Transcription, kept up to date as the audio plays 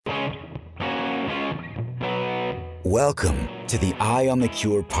Welcome to the Eye on the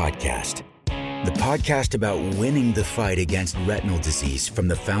Cure podcast, the podcast about winning the fight against retinal disease from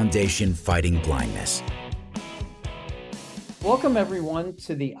the Foundation Fighting Blindness. Welcome, everyone,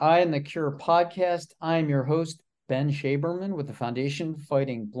 to the Eye on the Cure podcast. I'm your host, Ben Shaberman, with the Foundation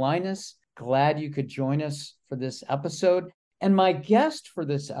Fighting Blindness. Glad you could join us for this episode. And my guest for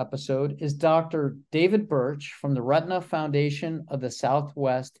this episode is Dr. David Birch from the Retina Foundation of the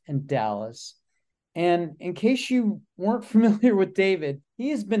Southwest in Dallas. And in case you weren't familiar with David, he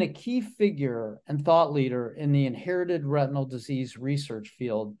has been a key figure and thought leader in the inherited retinal disease research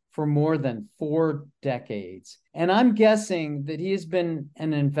field for more than 4 decades. And I'm guessing that he has been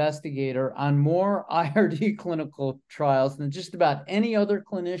an investigator on more IRD clinical trials than just about any other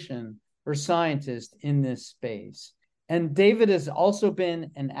clinician or scientist in this space. And David has also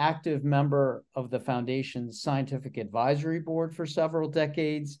been an active member of the Foundation's Scientific Advisory Board for several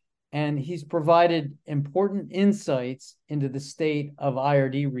decades. And he's provided important insights into the state of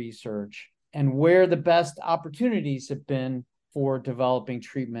IRD research and where the best opportunities have been for developing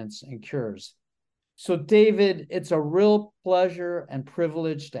treatments and cures. So, David, it's a real pleasure and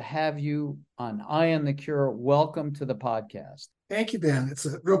privilege to have you on Eye on the Cure. Welcome to the podcast. Thank you, Ben. It's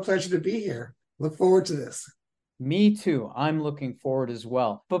a real pleasure to be here. Look forward to this. Me too. I'm looking forward as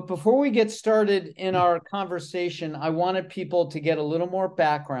well. But before we get started in our conversation, I wanted people to get a little more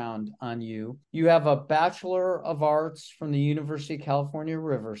background on you. You have a Bachelor of Arts from the University of California,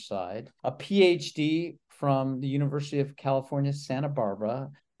 Riverside, a PhD from the University of California, Santa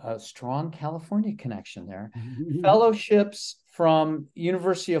Barbara, a strong California connection there, fellowships from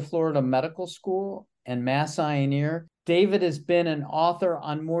University of Florida Medical School and Mass Eye and Ear. David has been an author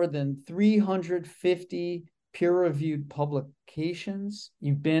on more than 350 peer-reviewed publications.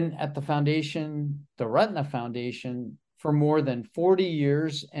 You've been at the Foundation, the Retina Foundation, for more than 40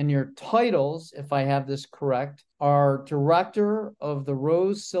 years, and your titles, if I have this correct, are Director of the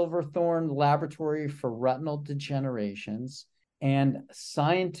Rose Silverthorne Laboratory for Retinal Degenerations and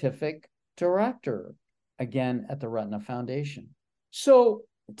Scientific Director, again, at the Retina Foundation. So,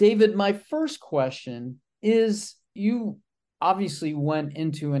 David, my first question is, you obviously went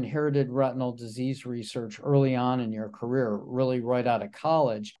into inherited retinal disease research early on in your career, really right out of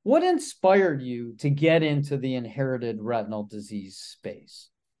college. What inspired you to get into the inherited retinal disease space?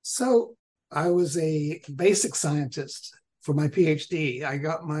 So I was a basic scientist for my PhD. I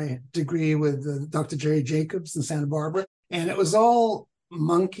got my degree with Dr. Jerry Jacobs in Santa Barbara, and it was all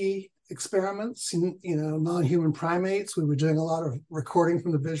monkey experiments, non-human primates. We were doing a lot of recording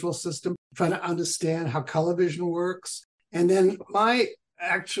from the visual system, trying to understand how color vision works. And then my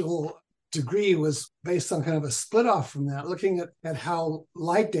actual degree was based on kind of a split off from that, looking at how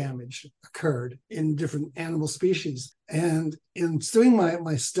light damage occurred in different animal species. And in doing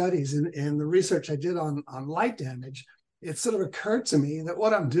my studies and the research I did on light damage, it sort of occurred to me that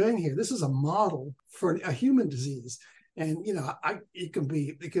what I'm doing here, this is a model for a human disease. And, you can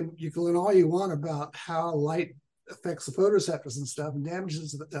learn all you want about how light affects the photoreceptors and stuff and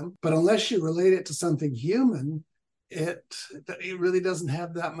damages them. But unless you relate it to something human, it really doesn't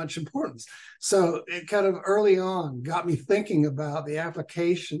have that much importance. So it kind of early on got me thinking about the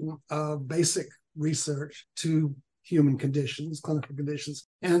application of basic research to human conditions, clinical conditions.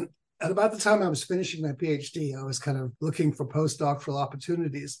 And at about the time I was finishing my PhD, I was kind of looking for postdoctoral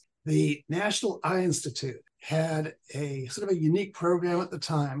opportunities. The National Eye Institute had a sort of a unique program at the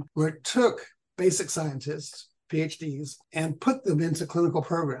time where it took basic scientists, PhDs, and put them into clinical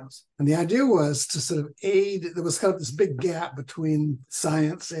programs. And the idea was to sort of aid, there was kind of this big gap between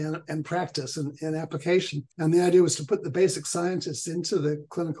science and practice and application. And the idea was to put the basic scientists into the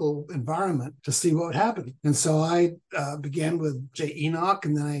clinical environment to see what would happen. And so I began with J. Enoch,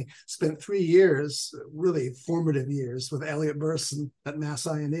 and then I spent 3 years, really formative years, with Elliot Burson at Mass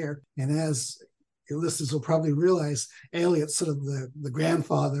Eye and Ear. And as your listeners will probably realize, Elliot's sort of the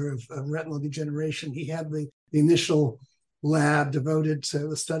grandfather of retinal degeneration. He had the initial lab devoted to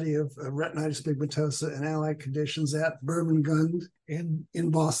the study of retinitis pigmentosa and allied conditions at Birmingham in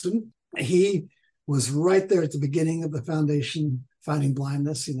Boston. He was right there at the beginning of the Foundation Fighting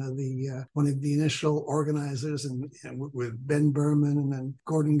Blindness, one of the initial organizers, and with Ben Berman and then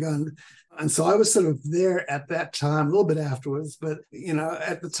Gordon Gund. And so I was sort of there at that time, a little bit afterwards, but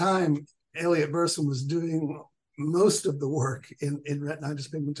at the time, Elliot Burson was doing most of the work in retinitis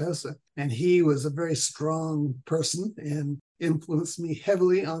pigmentosa. And he was a very strong person and influenced me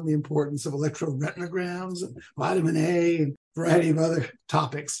heavily on the importance of electroretinograms and vitamin A and a variety of other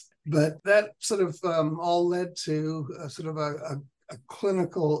topics. But that sort of all led to a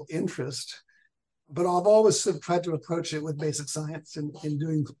clinical interest. But I've always sort of tried to approach it with basic science and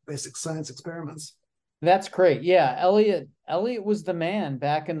doing basic science experiments. That's great. Yeah, Elliot was the man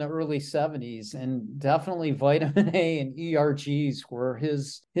back in the early 70s, and definitely vitamin A and ERGs were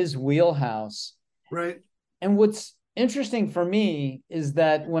his wheelhouse. Right. And what's interesting for me is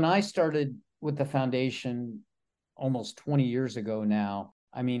that when I started with the foundation almost 20 years ago now,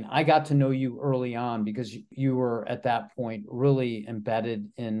 I mean, I got to know you early on because you were at that point really embedded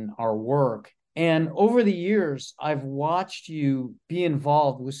in our work. And over the years, I've watched you be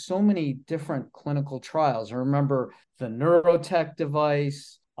involved with so many different clinical trials. I remember the neurotech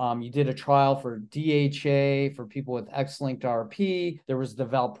device. You did a trial for DHA for people with X-linked RP. There was the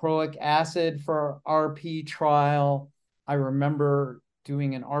valproic acid for RP trial. I remember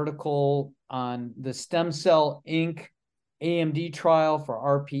doing an article on the Stem Cell Inc. AMD trial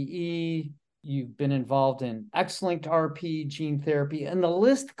for RPE. You've been involved in X-linked RP, gene therapy, and the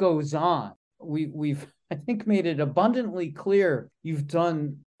list goes on. We've, I think, made it abundantly clear you've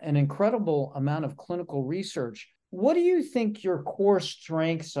done an incredible amount of clinical research. What do you think your core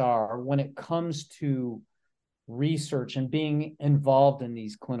strengths are when it comes to research and being involved in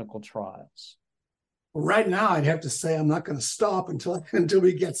these clinical trials? Well, right now, I'd have to say I'm not going to stop until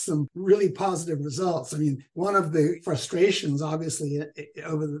we get some really positive results. I mean, one of the frustrations, obviously,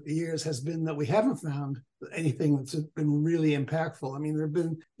 over the years has been that we haven't found anything that's been really impactful. I mean, there have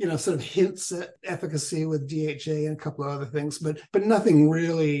been, sort of hints at efficacy with DHA and a couple of other things, but nothing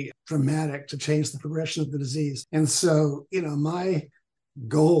really dramatic to change the progression of the disease. And so, my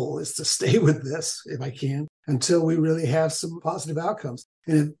goal is to stay with this, if I can, until we really have some positive outcomes.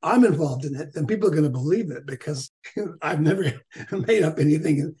 And if I'm involved in it, then people are going to believe it because I've never made up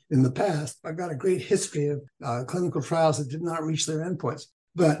anything in the past. I've got a great history of clinical trials that did not reach their endpoints.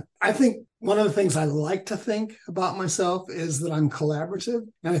 But I think one of the things I like to think about myself is that I'm collaborative.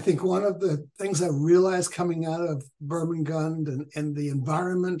 And I think one of the things I realized coming out of Burmengund and the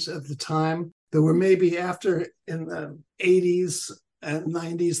environment of the time, that were maybe after in the 80s and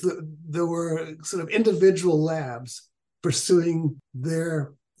 90s, there were sort of individual labs pursuing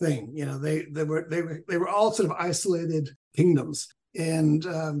their thing. They were all sort of isolated kingdoms. And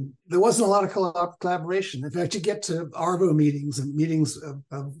there wasn't a lot of collaboration. In fact, you get to ARVO meetings and meetings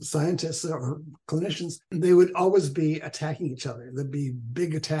of scientists or clinicians, they would always be attacking each other. There'd be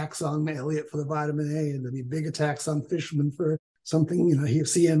big attacks on Elliot for the vitamin A, and there'd be big attacks on Fishman for something, he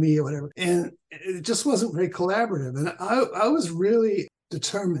CME or whatever. And it just wasn't very collaborative. And I was really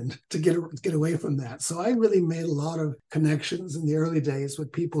determined to get away from that. So I really made a lot of connections in the early days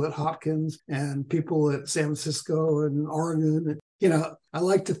with people at Hopkins and people at San Francisco and Oregon. I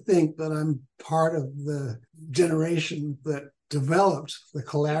like to think that I'm part of the generation that developed the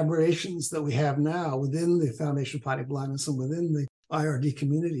collaborations that we have now within the Foundation Fighting Blindness and within the IRD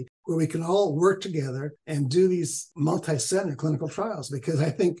community, where we can all work together and do these multi-center clinical trials, because I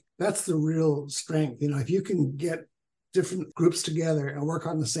think that's the real strength. If you can get different groups together and work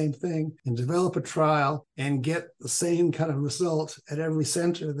on the same thing and develop a trial and get the same kind of result at every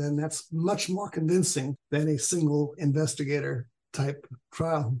center, then that's much more convincing than a single investigator type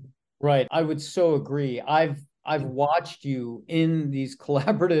trial. Right. I would so agree. I've watched you in these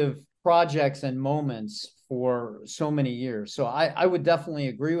collaborative projects and moments for so many years. So I would definitely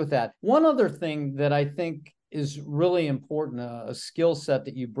agree with that. One other thing that I think is really important, a skill set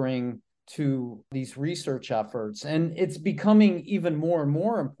that you bring to these research efforts, and it's becoming even more and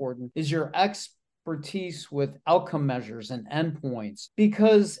more important, is your expertise with outcome measures and endpoints.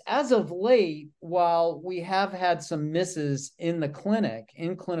 Because as of late, while we have had some misses in the clinic,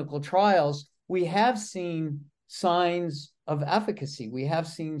 in clinical trials, we have seen signs of efficacy. We have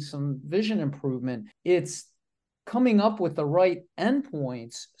seen some vision improvement. It's coming up with the right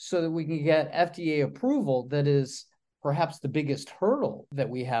endpoints so that we can get FDA approval that is perhaps the biggest hurdle that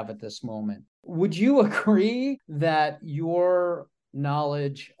we have at this moment. Would you agree that your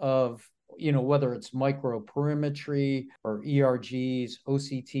knowledge of, whether it's microperimetry or ERGs,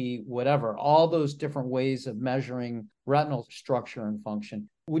 OCT, whatever, all those different ways of measuring retinal structure and function,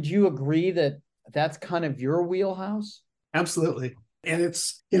 would you agree that that's kind of your wheelhouse? Absolutely. And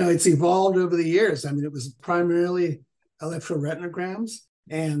it's evolved over the years. I mean, it was primarily electroretinograms,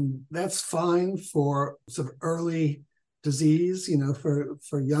 and that's fine for sort of early disease,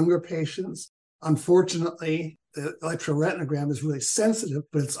 for younger patients. Unfortunately, the electroretinogram is really sensitive,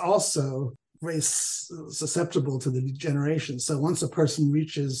 but it's also very susceptible to the degeneration. So once a person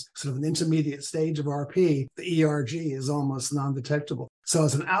reaches sort of an intermediate stage of RP, the ERG is almost non-detectable. So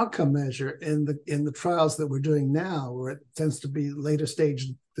as an outcome measure in the trials that we're doing now, where it tends to be later stage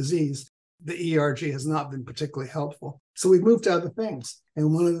disease, the ERG has not been particularly helpful. So we've moved to other things.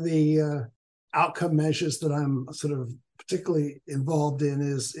 And one of the outcome measures that I'm sort of particularly involved in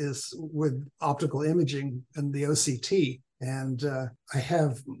is with optical imaging and the OCT. And I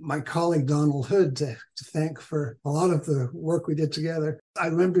have my colleague Donald Hood to thank for a lot of the work we did together. I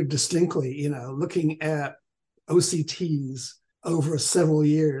remember distinctly, looking at OCTs over several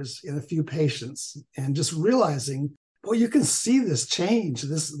years in a few patients and just realizing, well, you can see this change,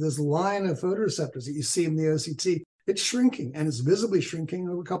 this line of photoreceptors that you see in the OCT. It's shrinking, and it's visibly shrinking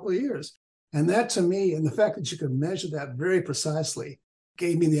over a couple of years. And that, to me, and the fact that you could measure that very precisely,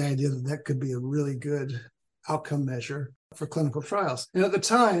 gave me the idea that that could be a really good outcome measure for clinical trials. And at the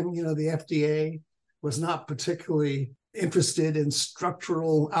time, the FDA was not particularly interested in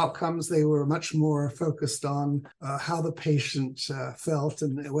structural outcomes. They were much more focused on how the patient felt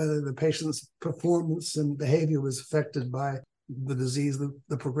and whether the patient's performance and behavior was affected by the disease,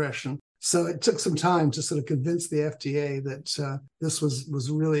 the progression. So it took some time to sort of convince the FDA that this was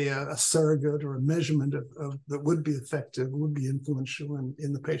really a surrogate or a measurement of that would be effective, would be influential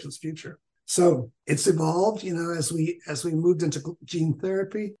in the patient's future. So it's evolved, as we moved into gene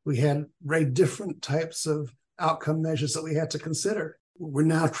therapy, we had very different types of outcome measures that we had to consider. We're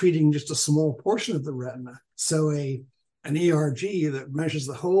now treating just a small portion of the retina. So an ERG that measures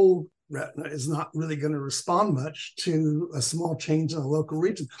the whole retina is not really going to respond much to a small change in a local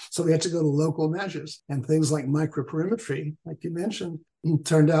region. So we had to go to local measures, and things like microperimetry, like you mentioned,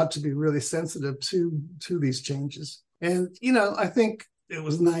 turned out to be really sensitive to these changes. And, I think it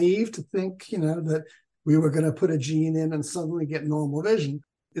was naive to think, that we were going to put a gene in and suddenly get normal vision.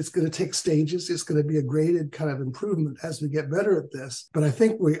 It's going to take stages. It's going to be a graded kind of improvement as we get better at this. But I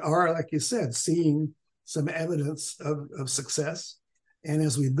think we are, like you said, seeing some evidence of success. And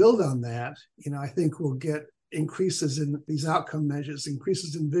as we build on that, I think we'll get increases in these outcome measures,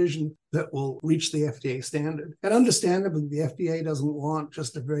 increases in vision that will reach the FDA standard. And understandably, the FDA doesn't want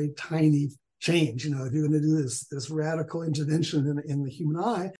just a very tiny change. If you're going to do this radical intervention in the human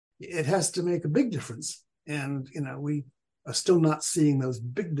eye, it has to make a big difference. And, we are still not seeing those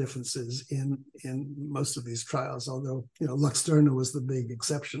big differences in most of these trials, although, Luxturna was the big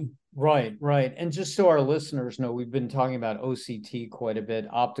exception. Right. And just so our listeners know, we've been talking about OCT quite a bit,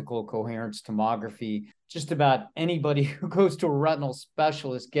 optical coherence tomography. Just about anybody who goes to a retinal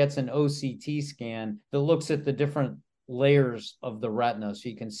specialist gets an OCT scan that looks at the different layers of the retina, so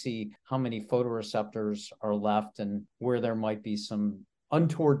you can see how many photoreceptors are left and where there might be some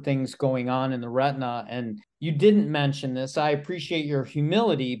untoward things going on in the retina. And you didn't mention this. I appreciate your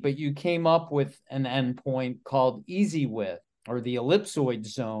humility, but you came up with an endpoint called easy width, or the ellipsoid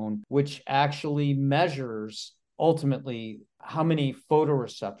zone, which actually measures ultimately how many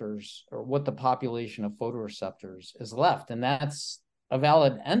photoreceptors or what the population of photoreceptors is left. And that's a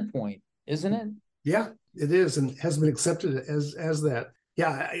valid endpoint, isn't it? Yeah, it is, and has been accepted as that.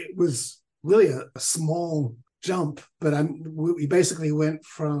 Yeah, it was really a small jump, but we basically went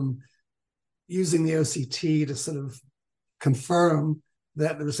from using the OCT to sort of confirm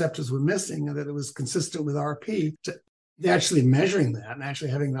that the receptors were missing and that it was consistent with RP to actually measuring that and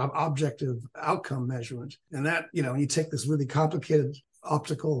actually having an objective outcome measurement. And that, when you take this really complicated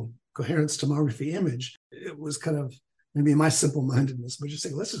optical coherence tomography image, it was kind of maybe my simple-mindedness, but just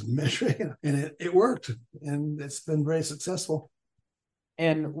say, let's just measure it. And it worked, and it's been very successful.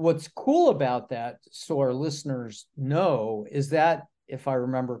 And what's cool about that, so our listeners know, is that, if I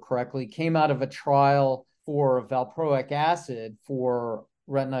remember correctly, came out of a trial for valproic acid for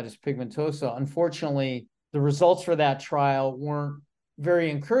retinitis pigmentosa. Unfortunately, the results for that trial weren't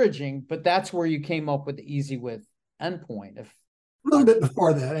very encouraging, but that's where you came up with the easy width endpoint. A little bit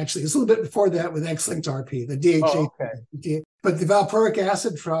before that, actually. It's a little bit before that with X-linked RP, the DHA. Oh, okay. But the valproic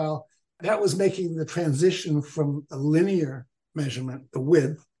acid trial, that was making the transition from a linear measurement, the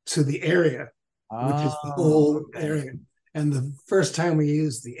width, to the area, which is the whole area. And the first time we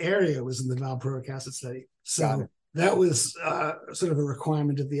used the area was in the valproic acid study. So that was sort of a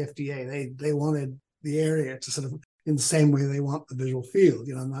requirement of the FDA. They wanted the area to sort of, in the same way they want the visual field,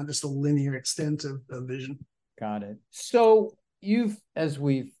 not just a linear extent of vision. Got it. So you've, as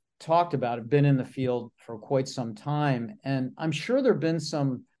we've talked about, have been in the field for quite some time, and I'm sure there have been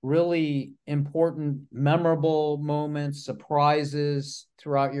some really important, memorable moments, surprises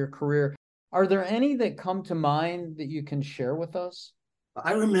throughout your career. Are there any that come to mind that you can share with us?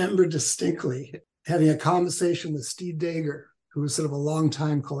 I remember distinctly having a conversation with Steve Dager, who was sort of a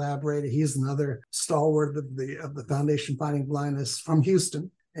longtime collaborator. He's another stalwart of the Foundation Fighting Blindness from Houston.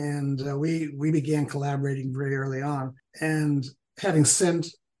 And we began collaborating very early on. And having sent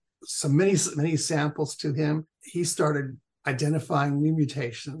many samples to him, he started identifying new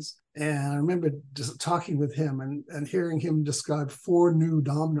mutations. And I remember just talking with him and hearing him describe 4 new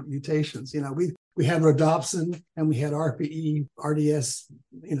dominant mutations. We we had rhodopsin and we had RPE, RDS,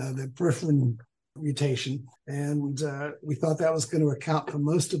 the peripherin mutation. And we thought that was going to account for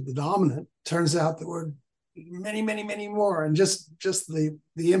most of the dominant. Turns out there were many, many, many more. And just the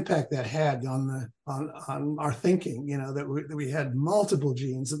impact that had on our thinking, that we had multiple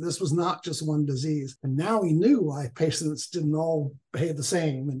genes, that this was not just one disease. And now we knew why patients didn't all behave the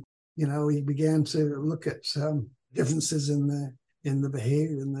same. And, we began to look at differences in the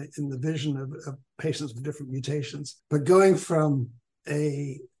behavior, in the vision of patients with different mutations. But going from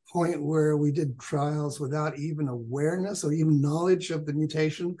a point where we did trials without even awareness or even knowledge of the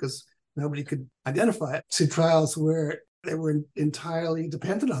mutation, because nobody could identify it, to trials where they were entirely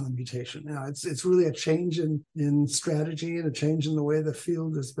dependent on the mutation. Now, it's really a change in strategy and a change in the way the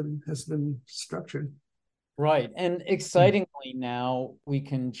field has been structured. Right. And excitingly now, we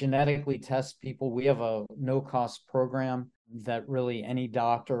can genetically test people. We have a no-cost program that really any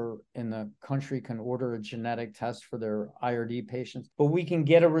doctor in the country can order a genetic test for their IRD patients. But we can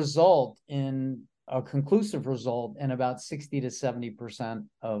get a conclusive result in about 60 to 70%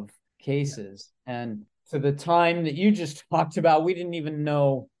 of cases. And to the time that you just talked about, we didn't even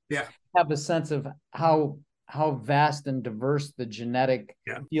have a sense of how vast and diverse the genetic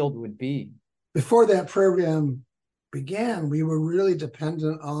field would be. Before that program began, we were really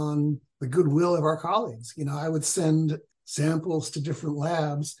dependent on the goodwill of our colleagues. I would send samples to different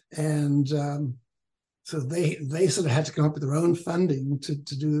labs, and so they sort of had to come up with their own funding to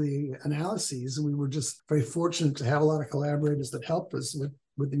do the analyses. And we were just very fortunate to have a lot of collaborators that helped us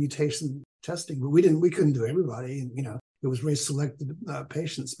with the mutation testing. But we couldn't do everybody. It was very selected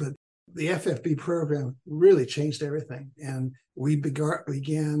patients. But the FFB program really changed everything, and we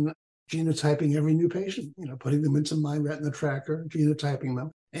began genotyping every new patient, putting them into my Retina tracker, genotyping them.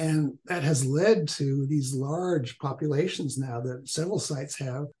 And that has led to these large populations now that several sites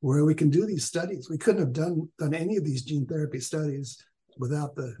have where we can do these studies. We couldn't have done any of these gene therapy studies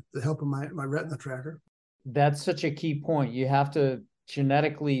without the help of my Retina tracker. That's such a key point. You have to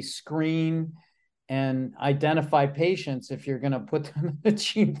genetically screen and identify patients if you're going to put them in a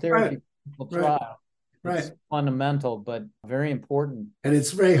gene therapy trial. It's fundamental, but very important. And it's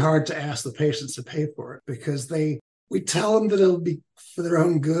very hard to ask the patients to pay for it, because we tell them that it'll be for their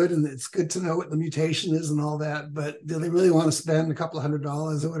own good and it's good to know what the mutation is and all that. But do they really want to spend a couple of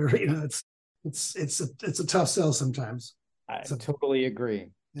 $100s or whatever? It's a tough sell sometimes. I totally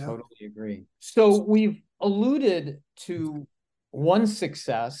agree. Yeah. Totally agree. So we've alluded to one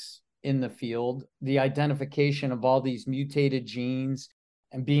success in the field, the identification of all these mutated genes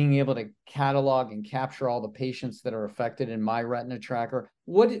and being able to catalog and capture all the patients that are affected in my Retina tracker.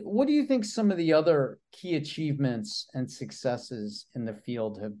 What do you think some of the other key achievements and successes in the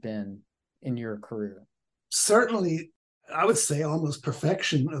field have been in your career? Certainly, I would say almost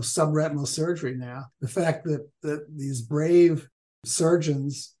perfection of subretinal surgery now. The fact that these brave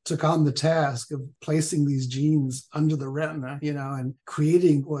surgeons took on the task of placing these genes under the retina, and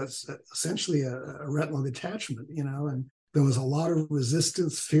creating what's essentially a retinal detachment, and there was a lot of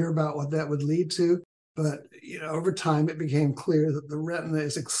resistance, fear about what that would lead to. But, over time, it became clear that the retina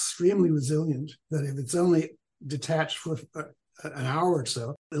is extremely resilient, that if it's only detached for an hour or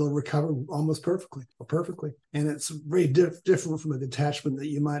so, it'll recover almost perfectly. And it's very different from a detachment that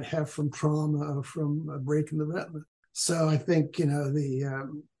you might have from trauma or from a break in the retina. So I think,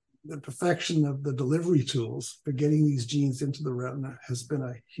 the perfection of the delivery tools for getting these genes into the retina has been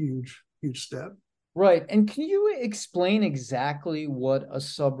a huge, huge step. Right. And can you explain exactly what a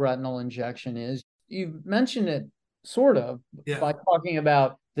subretinal injection is? You've mentioned it sort of by talking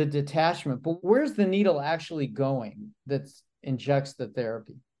about the detachment, but where's the needle actually going that injects the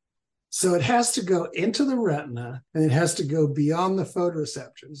therapy? So it has to go into the retina and it has to go beyond the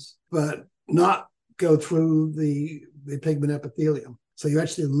photoreceptors, but not go through the pigment epithelium. So you're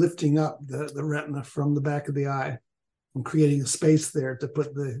actually lifting up the retina from the back of the eye and creating a space there to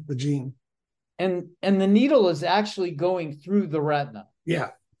put the gene. And the needle is actually going through the retina. Yeah.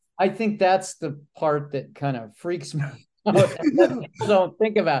 I think that's the part that kind of freaks me out. That people don't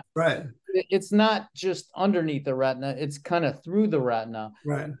think about. Right. It's not just underneath the retina, it's kind of through the retina.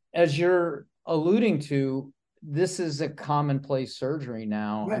 Right. As you're alluding to, this is a commonplace surgery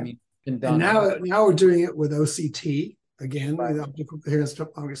now. Right. I mean, it's been done. And now we're doing it with OCT again, with optical coherence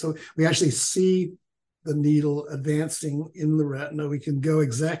tomography. So we actually see the needle advancing in the retina. We can go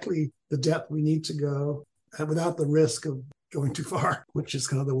exactly the depth we need to go without the risk of going too far, which is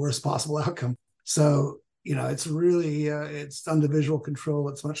kind of the worst possible outcome. So, it's really, it's under visual control.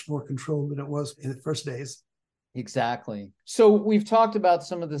 It's much more controlled than it was in the first days. Exactly. So we've talked about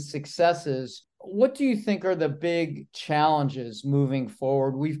some of the successes. what do you think are the big challenges moving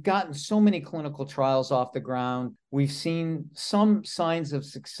forward? We've gotten so many clinical trials off the ground. We've seen some signs of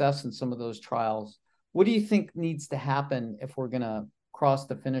success in some of those trials. What do you think needs to happen if we're going to cross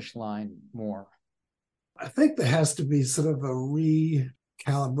the finish line more? I think there has to be sort of a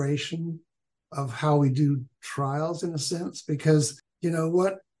recalibration of how we do trials in a sense, because,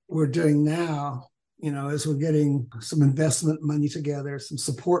 what we're doing now, is we're getting some investment money together, some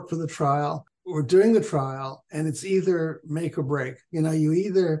support for the trial. We're doing the trial and it's either make or break. You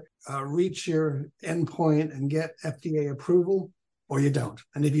either reach your endpoint and get FDA approval or you don't.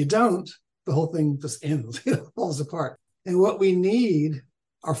 And if you don't, the whole thing just ends, falls apart. And what we need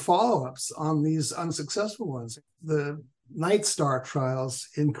are follow-ups on these unsuccessful ones. The Night Star trials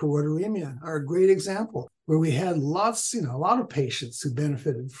in choroideremia are a great example, where we had a lot of patients who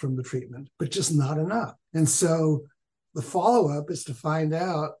benefited from the treatment, but just not enough. And so the follow-up is to find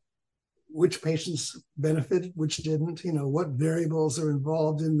out which patients benefited, which didn't, what variables are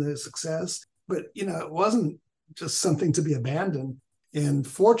involved in the success. But, it wasn't just something to be abandoned. And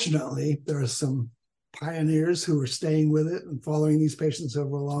fortunately, there are some pioneers who are staying with it and following these patients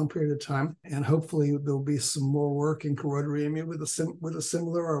over a long period of time. And hopefully there'll be some more work in choroideremia with a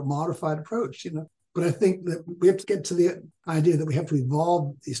similar or modified approach, But I think that we have to get to the idea that we have to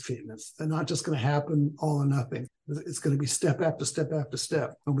evolve these treatments. They're not just going to happen all or nothing. It's going to be step after step after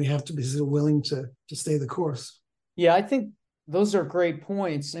step. And we have to be still willing to stay the course. Yeah, I think those are great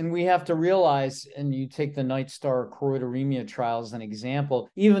points. And we have to realize, and you take the Night Star choroideremia trial as an example,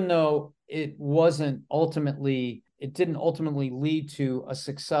 even though it didn't ultimately lead to a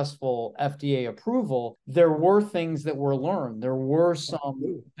successful FDA approval, there were things that were learned. There were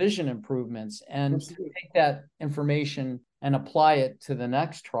some vision improvements. And to take that information and apply it to the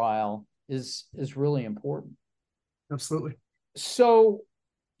next trial is really important. Absolutely. So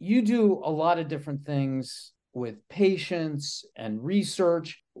you do a lot of different things with patients and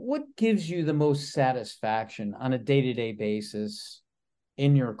research. What gives you the most satisfaction on a day-to-day basis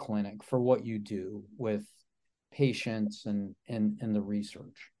in your clinic for what you do with patients and the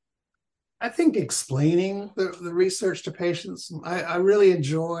research? I think explaining the research to patients. I really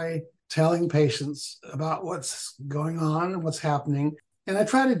enjoy telling patients about what's going on and what's happening. And I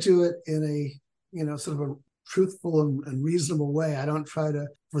try to do it in a, sort of a truthful and reasonable way. I don't try to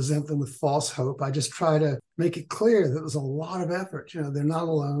present them with false hope. I just try to make it clear that there's a lot of effort. They're not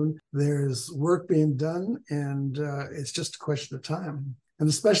alone. There's work being done, and it's just a question of time. And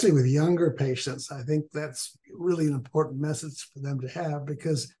especially with younger patients, I think that's really an important message for them to have,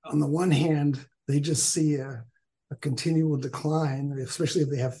 because on the one hand, they just see a continual decline, especially if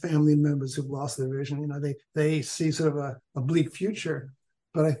they have family members who've lost their vision. They see sort of a bleak future.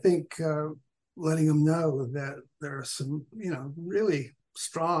 But I think letting them know that there are some, really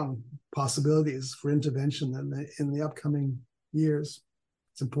strong possibilities for intervention in the upcoming years.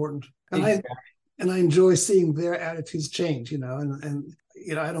 It's important. And I enjoy seeing their attitudes change, and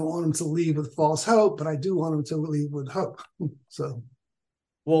I don't want them to leave with false hope, but I do want them to leave with hope. So.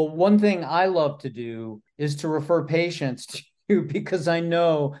 Well, one thing I love to do is to refer patients to you, because I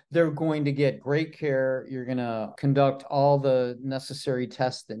know they're going to get great care. You're going to conduct all the necessary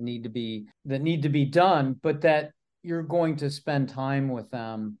tests that need to be done, but that you're going to spend time with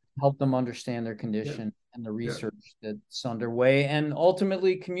them, help them understand their condition and the research that's underway, and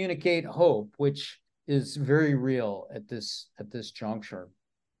ultimately communicate hope, which is very real at this juncture.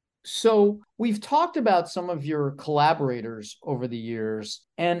 So we've talked about some of your collaborators over the years,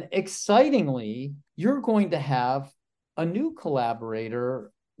 and excitingly, you're going to have a new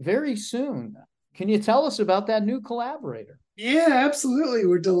collaborator very soon. Can you tell us about that new collaborator? Yeah, absolutely.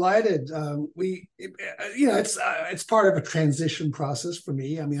 We're delighted. It's part of a transition process for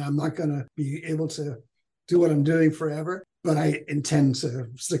me. I mean, I'm not going to be able to do what I'm doing forever, but I intend to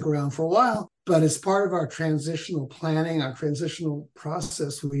stick around for a while. But as part of our transitional planning, our transitional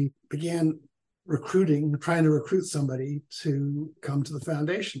process, we began trying to recruit somebody to come to the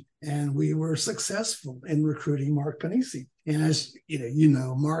foundation. And we were successful in recruiting Mark Panisi. And as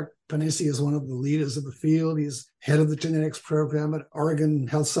Mark Panisi is one of the leaders of the field. He's head of the genetics program at Oregon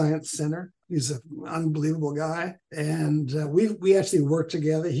Health Science Center. He's an unbelievable guy. And we actually worked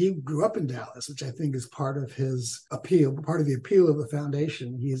together. He grew up in Dallas, which I think is part of his appeal, part of the appeal of the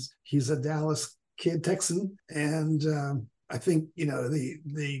foundation. He's a Dallas kid, Texan. And I think,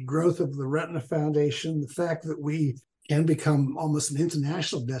 the growth of the Retina Foundation, the fact that we can become almost an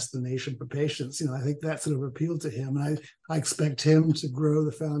international destination for patients, I think that sort of appealed to him. And I expect him to grow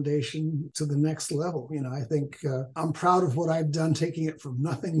the foundation to the next level. I think I'm proud of what I've done, taking it from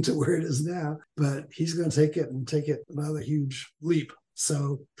nothing to where it is now, but he's going to take it another huge leap.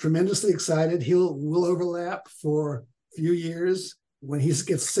 So tremendously excited. We'll overlap for a few years. When he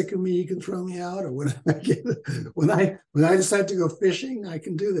gets sick of me, he can throw me out, or when I decide to go fishing, I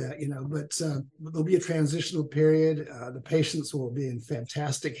can do that, But there'll be a transitional period. The patients will be in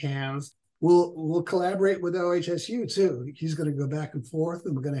fantastic hands. We'll collaborate with OHSU too. He's going to go back and forth,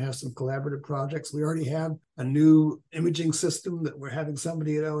 and we're going to have some collaborative projects. We already have a new imaging system that we're having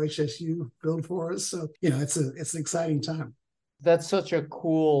somebody at OHSU build for us. So it's an exciting time. That's such a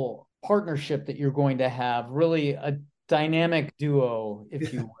cool partnership that you're going to have. Really a dynamic duo,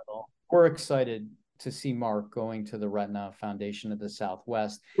 if you will. We're excited to see Mark going to the Retina Foundation of the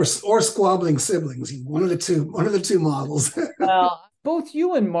Southwest. Or squabbling siblings, one of the two models. Well, both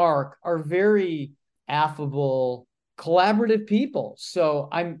you and Mark are very affable, collaborative people. So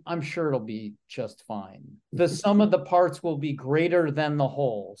I'm sure it'll be just fine. The sum of the parts will be greater than the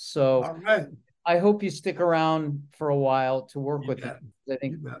whole. So all right. I hope you stick around for a while to work with you. I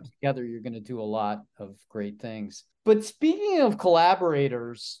think together you're going to do a lot of great things. But speaking of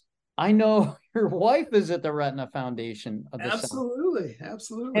collaborators, I know your wife is at the Retina Foundation of the Absolutely.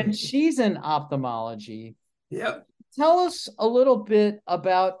 And she's in ophthalmology. Yep. Tell us a little bit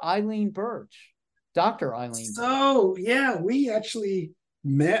about Eileen Birch, Dr. Eileen. So, we actually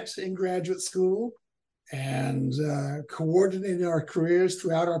met in graduate school and coordinated our careers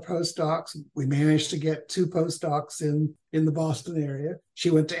throughout our postdocs. We managed to get 2 postdocs in the Boston area. She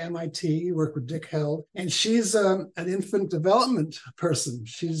went to MIT, worked with Dick Held, and she's an infant development person.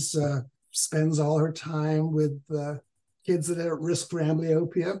 She's spends all her time with kids that are at risk for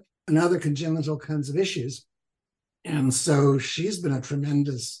amblyopia and other congenital kinds of issues. And so she's been a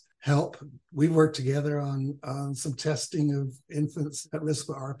tremendous help. We worked together on some testing of infants at risk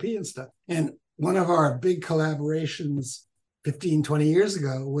for RP and stuff. And one of our big collaborations 15, 20 years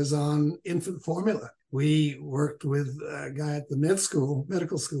ago was on infant formula. We worked with a guy at the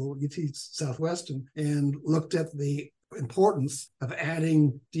medical school, UT Southwestern, and looked at the importance of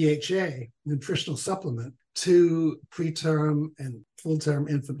adding DHA, nutritional supplement, to preterm and full-term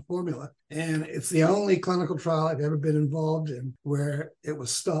infant formula. And it's the only clinical trial I've ever been involved in where it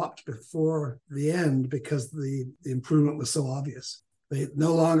was stopped before the end because the improvement was so obvious. They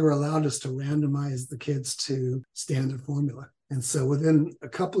no longer allowed us to randomize the kids to standard formula. And so within a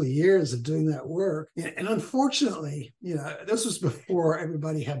couple of years of doing that work, and unfortunately, this was before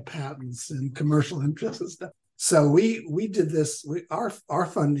everybody had patents and commercial interests and stuff. So we did this. Our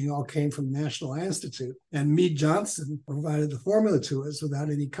funding all came from the National Eye Institute, and Mead Johnson provided the formula to us without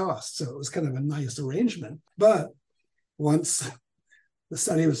any cost. So it was kind of a nice arrangement. But once the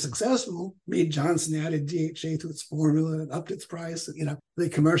study was successful, Mead Johnson added DHA to its formula and upped its price. The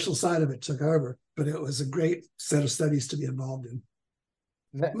commercial side of it took over, but it was a great set of studies to be involved in.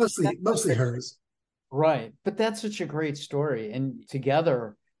 Mostly hers. Right. But that's such a great story. And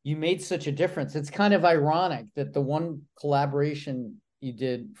together, you made such a difference. It's kind of ironic that the one collaboration you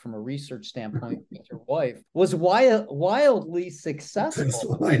did from a research standpoint with your wife was wildly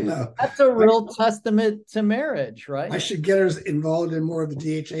successful. I know. That's a real testament to marriage, right? I should get her involved in more of the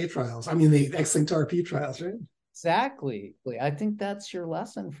DHA trials. I mean, the X-linked RP trials, right? Exactly. I think that's your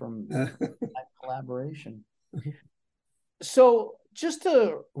lesson from that collaboration. So just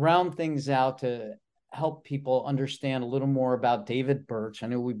to round things out, to help people understand a little more about David Birch. I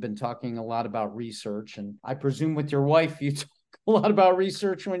know we've been talking a lot about research, and I presume with your wife, you talk a lot about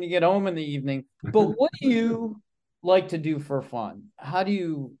research when you get home in the evening. But what do you like to do for fun? How do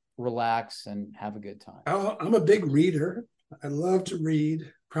you relax and have a good time? I'm a big reader. I love to read,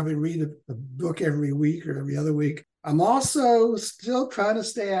 probably read a book every week or every other week. I'm also still trying to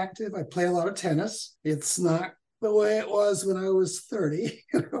stay active. I play a lot of tennis. It's not the way it was when I was 30.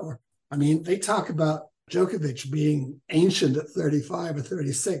 I mean, they talk about Djokovic being ancient at 35 or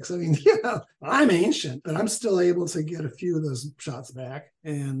 36. I mean, I'm ancient, but I'm still able to get a few of those shots back.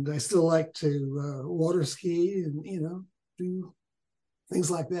 And I still like to water ski and, do things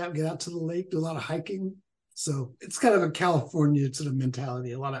like that, get out to the lake, do a lot of hiking. So it's kind of a California sort of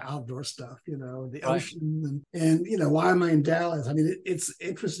mentality, a lot of outdoor stuff, the ocean. And why am I in Dallas? I mean, it's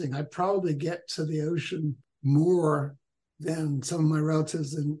interesting. I probably get to the ocean more than some of my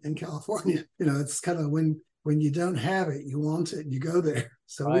relatives in California. It's kind of when you don't have it, you want it, you go there.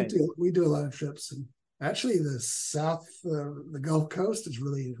 So we do a lot of trips. And actually the Gulf Coast is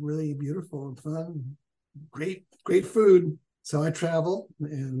really, really beautiful and fun. Great food. So I travel,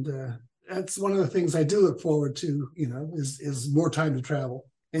 and that's one of the things I do look forward to, is more time to travel.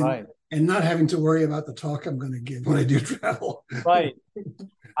 And not having to worry about the talk I'm going to give when I do travel. Right.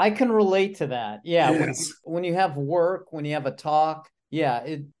 I can relate to that. Yeah. Yes. When you have work, when you have a talk, Yeah,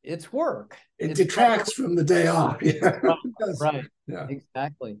 it's work. It detracts from the day off. Yeah. Right. Yeah.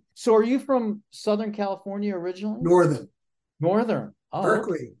 Exactly. So are you from Southern California originally? Northern. Oh,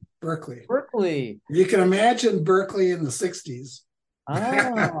 Berkeley. Berkeley. You can imagine Berkeley in the 60s.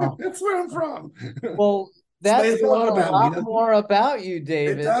 Ah. That's where I'm from. Well, that says says a lot me, more about you,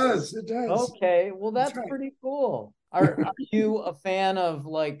 David. It does. Okay, well, that's right. pretty cool. Are you a fan of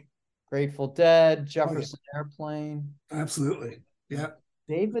like Grateful Dead, Jefferson Airplane? Absolutely. Yeah.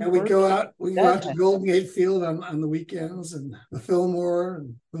 David And Birch, we go out to Golden Gate Field on the weekends and the Fillmore,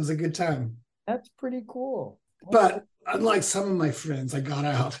 and it was a good time. That's pretty cool. But unlike some of my friends, I got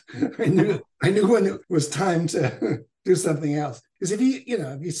out. I knew when it was time to do something else. Because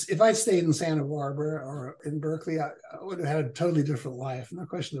if I stayed in Santa Barbara or in Berkeley, I would have had a totally different life. No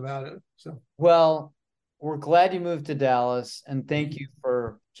question about it. So, well, we're glad you moved to Dallas, and thank you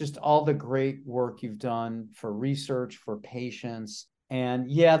for just all the great work you've done for research, for patients. And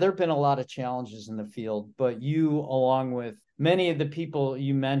yeah, there have been a lot of challenges in the field, but you, along with many of the people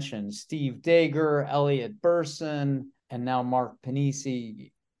you mentioned, Steve Dager, Elliot Burson, and now Mark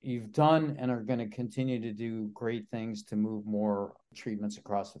Panisi, you've done and are going to continue to do great things to move more treatments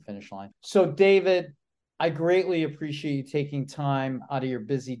across the finish line. So, David, I greatly appreciate you taking time out of your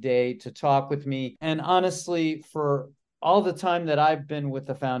busy day to talk with me. And honestly, for all the time that I've been with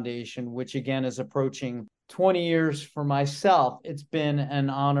the foundation, which again is approaching 20 years for myself, it's been an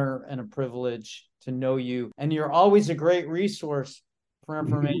honor and a privilege to know you. And you're always a great resource for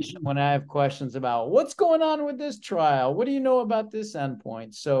information when I have questions about what's going on with this trial. What do you know about this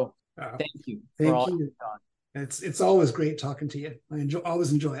endpoint? So thank you. Thank you. It's always great talking to you. I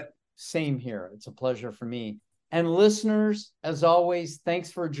always enjoy it. Same here. It's a pleasure for me. And listeners, as always,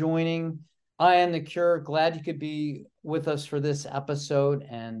 thanks for joining Eye on the Cure. Glad you could be with us for this episode,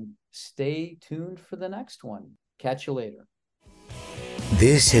 and stay tuned for the next one. Catch you later.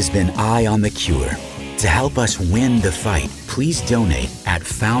 This has been Eye on the Cure. To help us win the fight, please donate at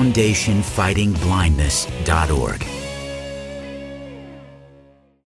foundationfightingblindness.org.